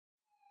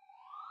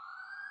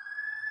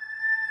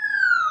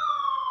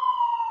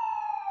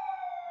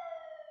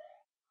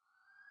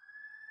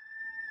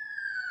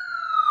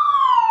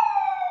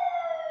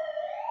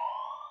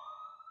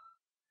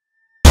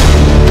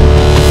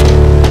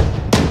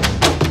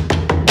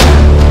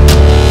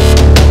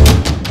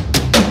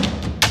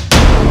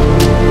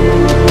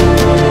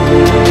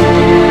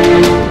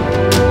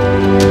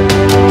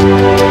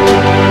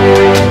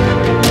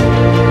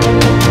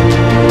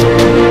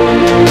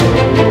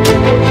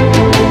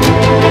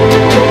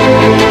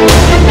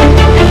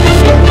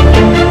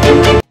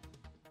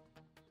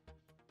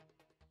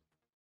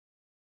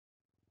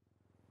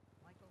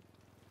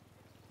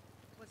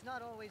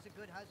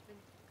husband.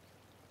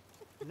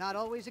 Not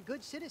always a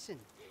good citizen.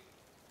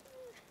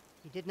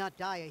 He did not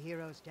die a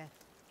hero's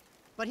death,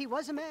 but he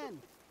was a man.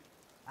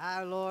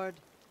 Our Lord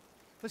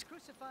was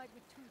crucified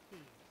with 2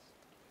 thieves.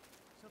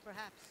 So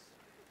perhaps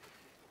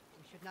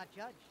we should not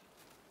judge.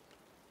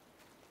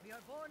 We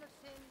are born of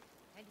sin,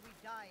 and we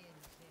die in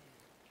sin.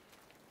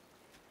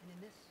 And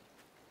in this,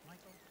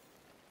 Michael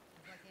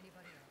is like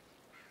anybody else.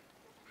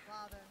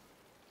 Father,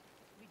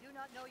 we do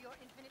not know your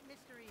infinite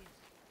mysteries,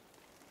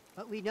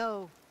 but we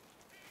know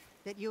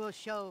that you will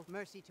show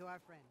mercy to our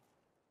friend.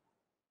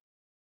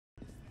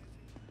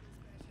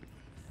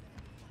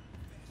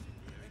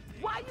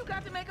 Why you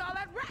got to make all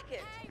that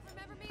racket? Hey,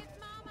 remember me? It's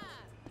Mama.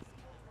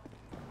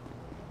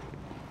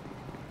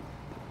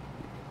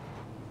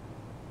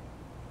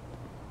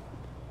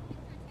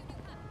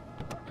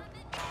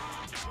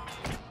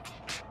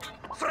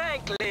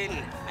 Franklin!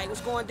 Hey,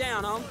 what's going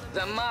down, homie?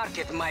 The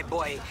market, my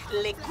boy.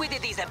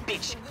 Liquidity's a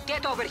bitch.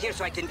 Get over here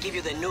so I can give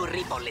you the new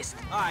repo list.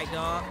 All right,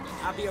 dog.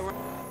 I'll be around.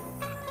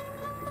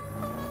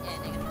 Yeah,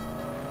 nigga.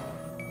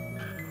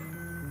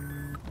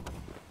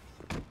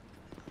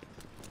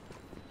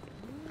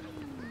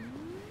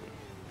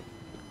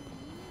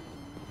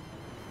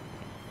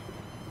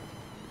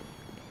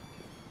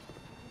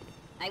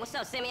 Hey, what's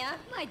up, Simeon?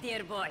 My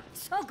dear boy.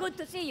 So good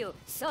to see you.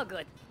 So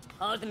good.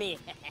 Hold me.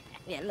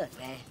 Yeah, look,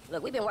 man.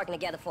 Look, we've been working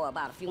together for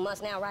about a few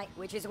months now, right?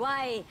 Which is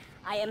why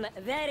I am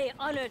very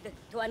honored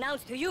to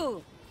announce to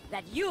you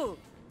that you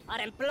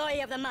are Employee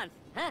of the Month,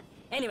 huh?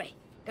 Anyway,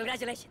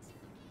 congratulations.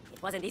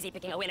 It wasn't easy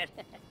picking a winner.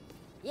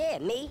 Yeah,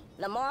 me,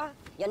 Lamar,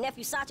 your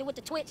nephew Acha with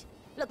the Twitch.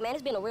 Look, man,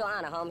 it's been a real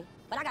honor, homie.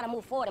 But I gotta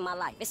move forward in my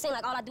life. It seems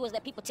like all I do is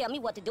let people tell me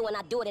what to do and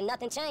I do it and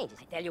nothing changes.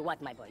 I tell you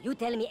what, my boy, you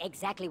tell me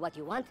exactly what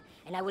you want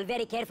and I will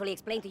very carefully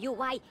explain to you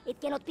why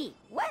it cannot be.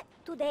 What?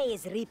 Today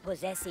is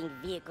repossessing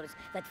vehicles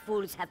that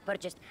fools have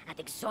purchased at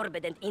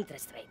exorbitant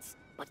interest rates.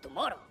 But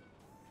tomorrow,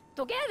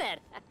 together,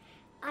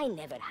 I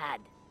never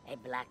had a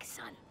black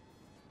son.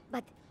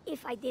 But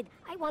if I did,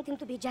 I want him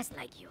to be just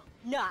like you.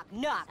 Knock,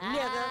 knock,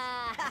 nigga.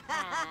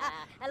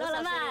 Hello, What's up,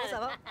 Lamar. What's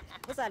up, huh?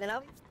 What's up, then,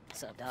 homie?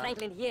 What's up, dog?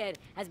 Franklin here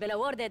has been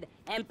awarded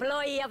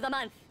Employee of the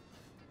Month.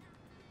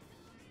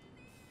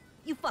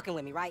 You fucking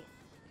with me, right?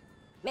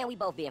 Man, we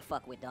both being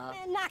fucked with, dog.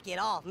 Man, knock it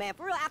off, man.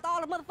 For real, after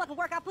all the motherfucking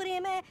work I put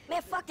in, man.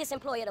 Man, fuck this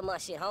Employee of the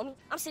Month shit, homie.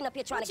 I'm sitting up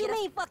here trying What to you get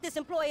mean, fuck this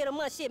Employee of the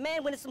Month shit,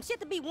 man? When there's some shit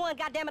to be won,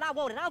 goddammit, I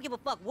want it. I don't give a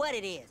fuck what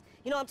it is.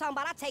 You know what I'm talking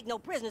about? I take no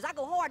prisoners. I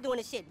go hard doing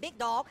this shit. Big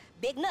dog,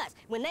 big nuts.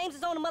 When names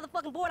is on the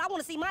motherfucking board, I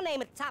want to see my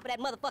name at the top of that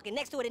motherfucking.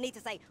 Next to it, it needs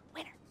to say,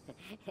 winner.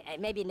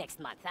 Maybe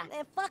next month, huh?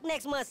 Man, fuck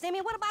next month,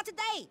 Simeon. What about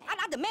today?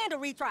 I demand a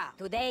retrial.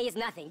 Today is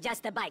nothing,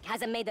 just a bike.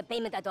 Hasn't made a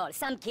payment at all.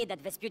 Some kid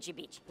at Vespucci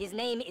Beach. His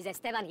name is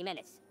Esteban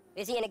Jimenez.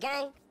 Is he in a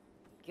gang?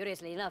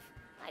 Curiously enough,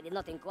 I did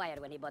not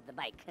inquire when he bought the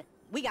bike.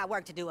 We got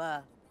work to do,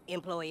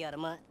 Employee of the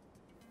Month.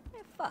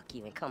 Man, fuck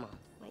you and come on.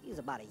 Man, you's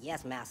about a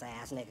yes-mouse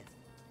ass nigga.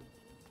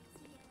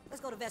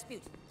 Let's go to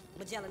Vespucci,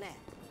 Magellan Ave.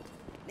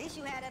 At least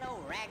you had that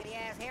old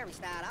raggedy-ass Harry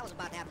style. I was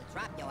about to have to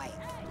drop your ass.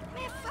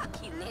 Man,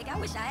 fuck you, nigga. I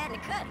wish I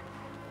hadn't cut it.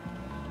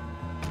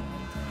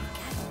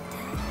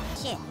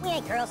 Shit, we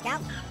ain't Girl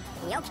Scouts.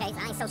 In your case,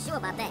 I ain't so sure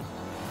about that.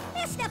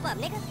 Man, step up,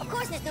 nigga. Of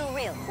course this dude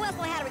real. Who else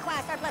gonna have to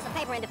require surplus of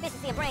paper and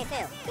deficiency in brain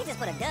cells? He just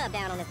put a dub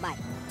down on this bike.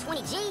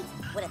 20 G's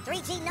with a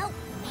 3G note?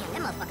 Man,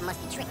 that motherfucker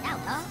must be tricked out,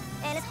 dog.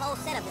 Man, this whole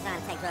setup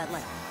designed to take drug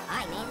money. All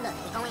right, man, look,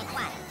 we go in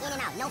quiet. In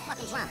and out, no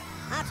fucking drama.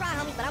 I'll try,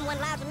 homie, but I'm one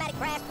loud, dramatic,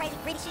 grass, crazy,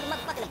 greedy, shoot a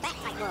motherfucker in the back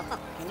type motherfucker.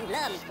 And you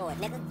love me for it,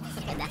 nigga.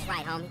 Yeah, that's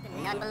right, homie.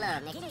 Nothing but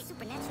love, nigga.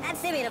 Supernatural. That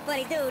Simeon a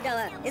funny dude,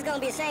 though. It's gonna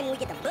be a shame when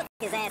we get to book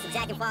his ass and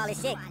jack him for all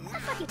this shit. What the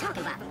fuck you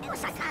talking about? You a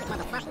psychotic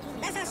motherfucker.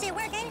 That's how shit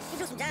work, ain't it? You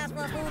do some jobs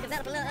for a fool,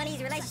 develop a little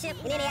uneasy relationship,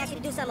 and then they ask you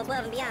to do something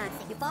above and beyond.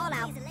 You fall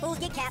out, fools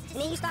get capped, and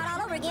then you start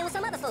all over again with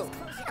some other fool.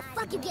 Where the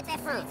fuck you get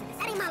that from?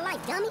 That ain't my life,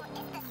 dummy.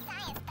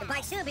 The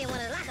bike should be in one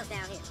of the lockups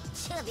down here.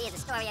 Should be is the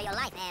story of your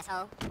life,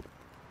 asshole.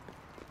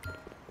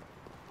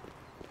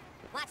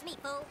 Watch me,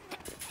 fool.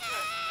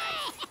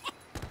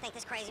 Think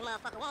this crazy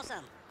motherfucker wants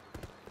something.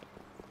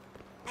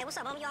 Hey, what's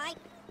up, homie? You all right?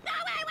 No,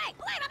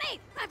 wait on me!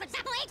 For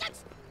example,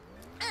 agents!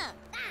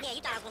 Yeah,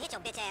 you thought I was gonna hit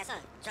your bitch ass, huh?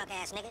 Drunk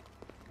ass nigga.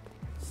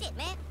 Shit,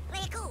 man.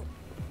 Play it cool.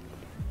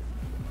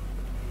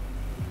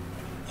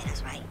 Yeah,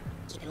 that's right.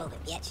 Keep it moving,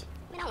 bitch.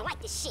 Man, I don't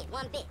like this shit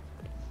one bit.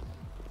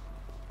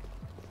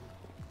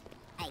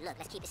 Hey, look,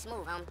 let's keep it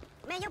smooth, homie.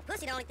 Man, your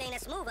pussy the only thing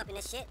that's smooth up in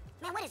this shit.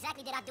 Man, what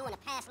exactly did I do in the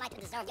past life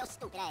to deserve your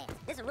stupid ass?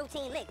 This a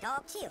routine lick,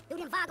 dog. Chill. Do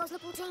them Vagos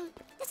look routine?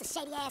 This a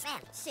shady-ass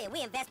alley. Shit,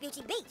 we in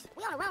Vespucci Beach.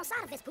 We on the wrong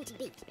side of Vespucci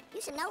Beach.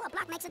 You should know a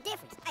block makes a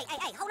difference.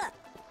 Hey, hold up.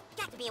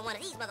 Got to be in one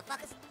of these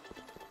motherfuckers.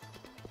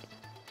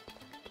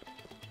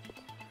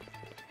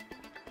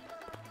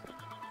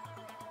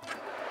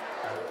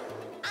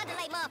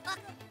 Underlay,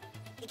 motherfucker.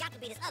 It got to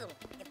be this other one.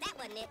 If that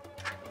wasn't it...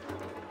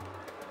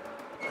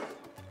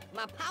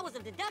 My powers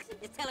of deduction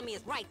is telling me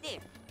it's right there.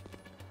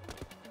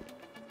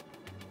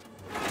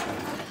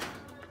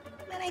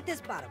 Man, ain't this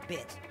about a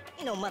bitch?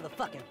 Ain't no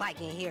motherfucking bike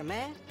in here,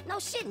 man. No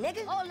shit,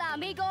 nigga. Hola,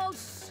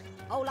 amigos.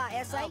 Hola,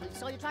 S.A.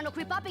 So you're trying to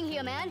creep up in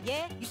here, man?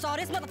 Yeah? You saw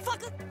this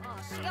motherfucker? Oh,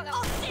 shit.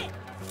 Oh, shit!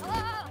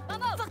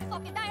 Vamos!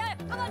 fucking die.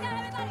 Come on down,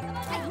 everybody. Come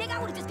on down. Hey, nigga, I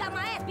would've just got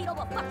my ass beat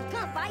over a fucking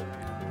gunfight.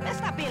 Man,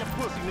 stop being a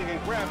pussy, nigga,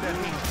 and grab that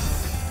heat.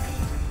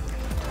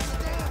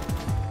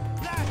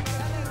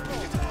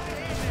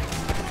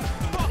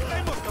 Fuck,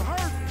 they must have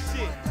heard some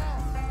shit.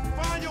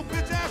 Find your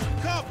bitch ass some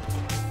cover.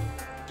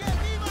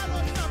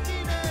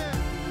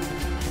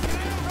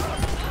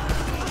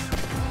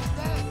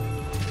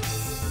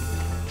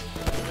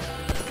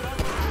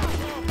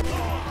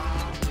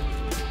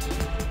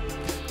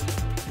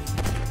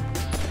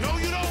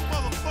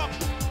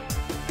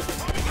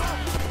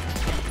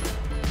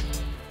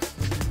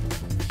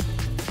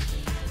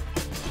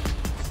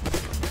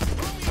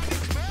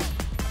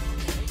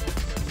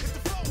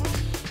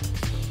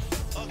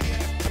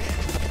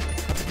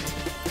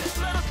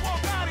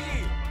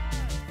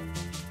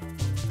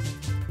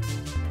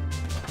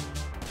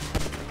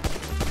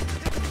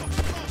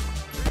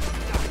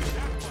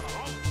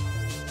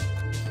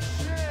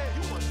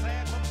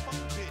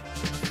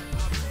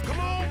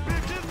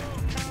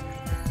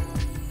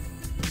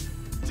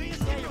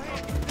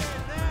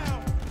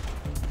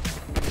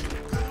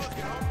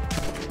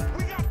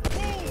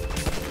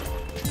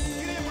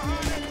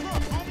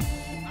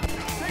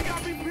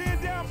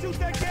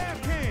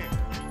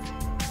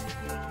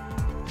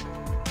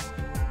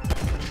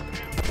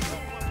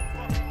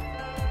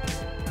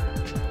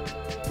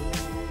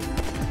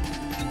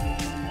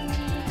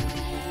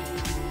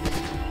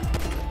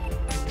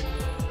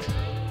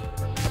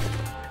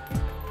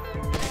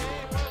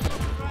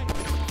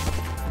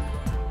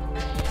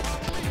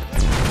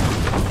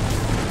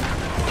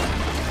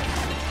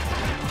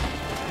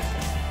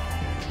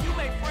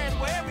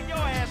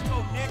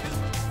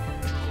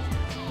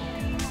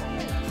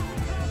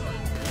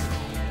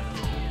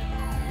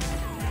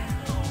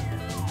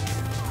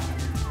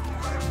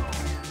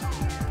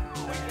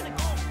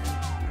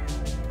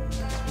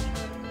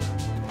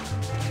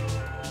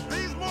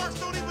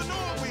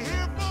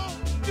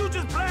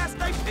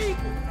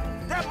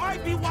 That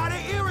might be why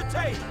they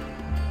irritate.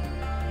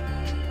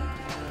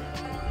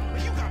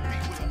 Man, you got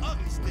beat with an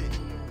ugly stick.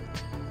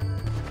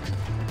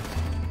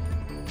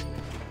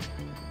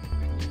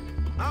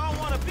 I don't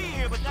want to be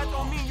here, but that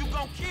don't mean you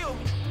gon' kill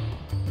me.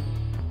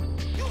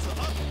 You's an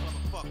ugly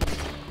motherfucker.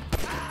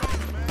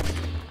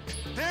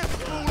 There's a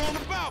fool on the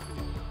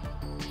balcony.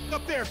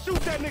 Up there, shoot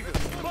that nigga.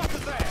 Bust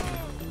his ass.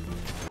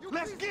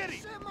 Let's get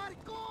him.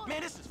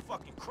 Man, this is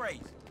fucking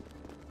crazy.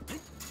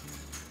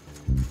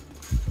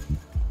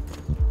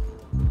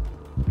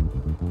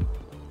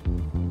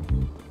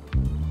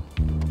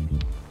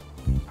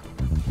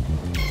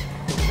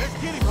 Let's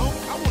get him,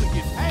 homie. I want to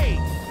get paid.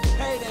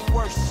 Paid ain't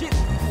worth shit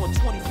for a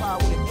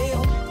 25 with an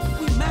L.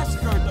 We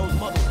massacred those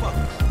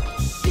motherfuckers.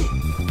 Shit.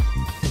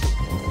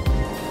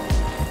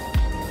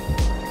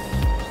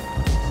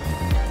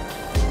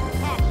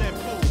 Pop that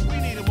fool. We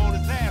need him on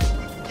his ass so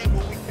we can get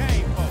what we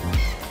came for.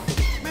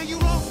 Man, you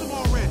lost him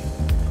already.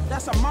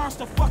 That's a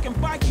monster fucking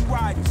bike you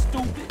riding,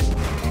 stupid.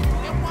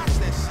 Man, watch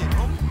that shit,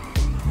 homie.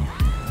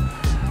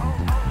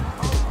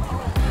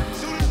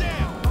 Shoot him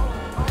down.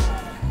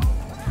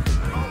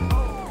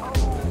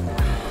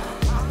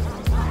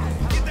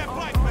 Get that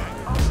bike back.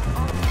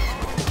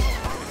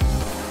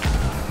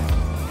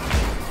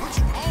 What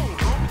you on,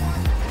 homie?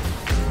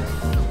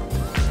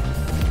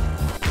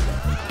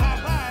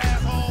 Bye-bye,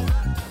 asshole.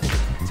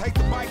 Take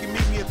the bike and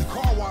meet me at the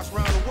car wash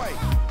round the way.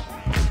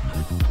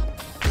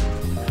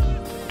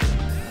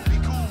 Be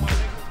cool, my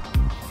nigga.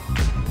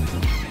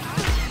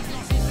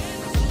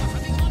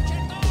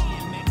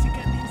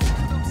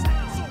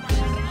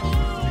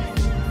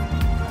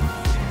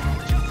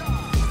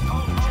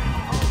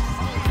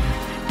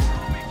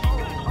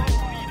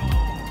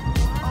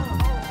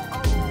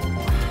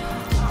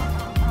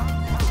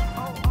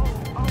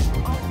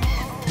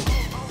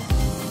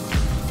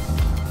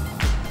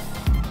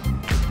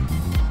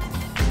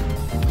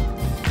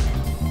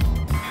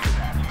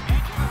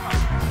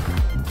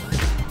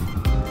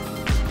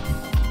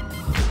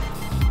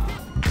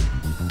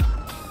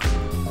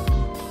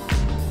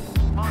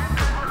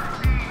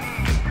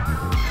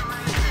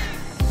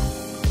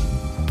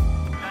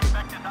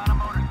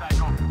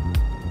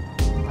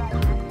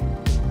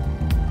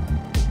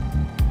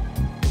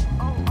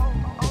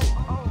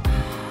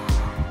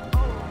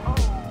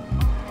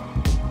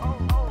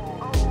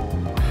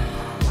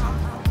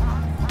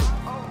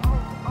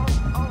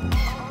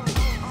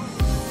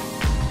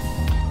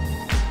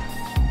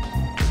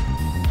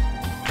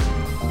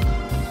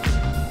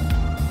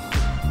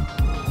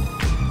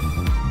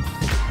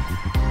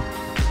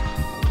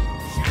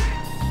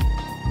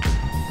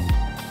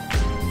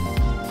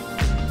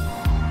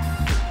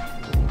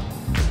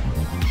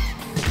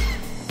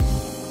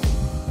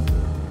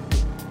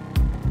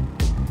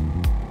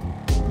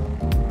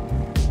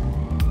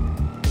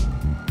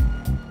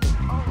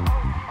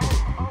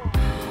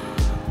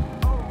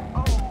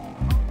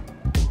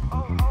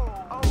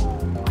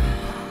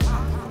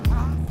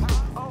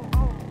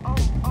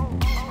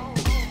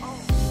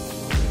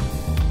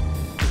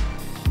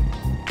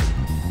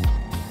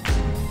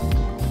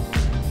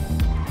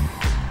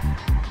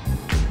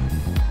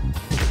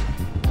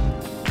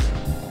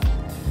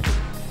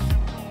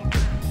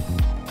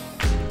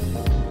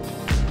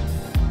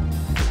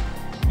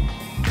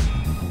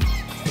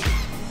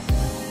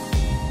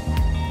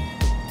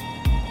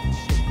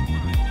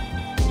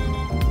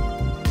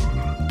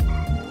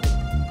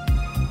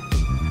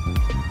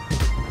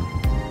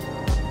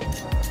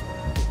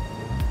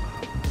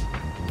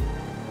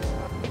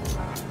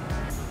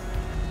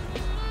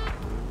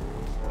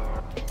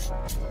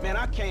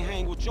 can't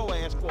hang with your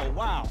ass for a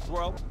while,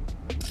 bro.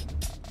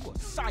 You a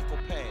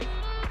psychopath.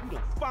 You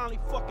done finally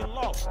fucking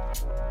lost.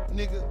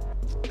 Nigga,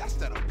 that's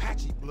that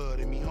Apache blood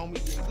in me,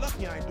 homie. You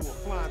lucky I ain't do a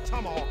flying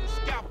tomahawk and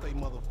scalp they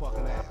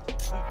motherfucking ass.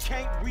 We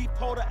can't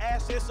repo the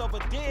assets of a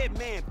dead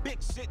man,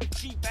 big sitting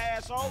cheap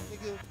asshole.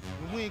 Nigga,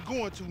 and we ain't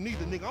going to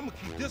neither, nigga. I'ma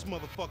keep this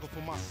motherfucker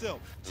for myself.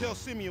 Tell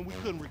Simeon we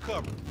couldn't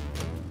recover.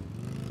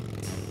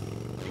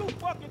 You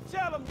fucking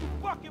tell him,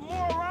 you fucking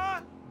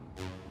moron!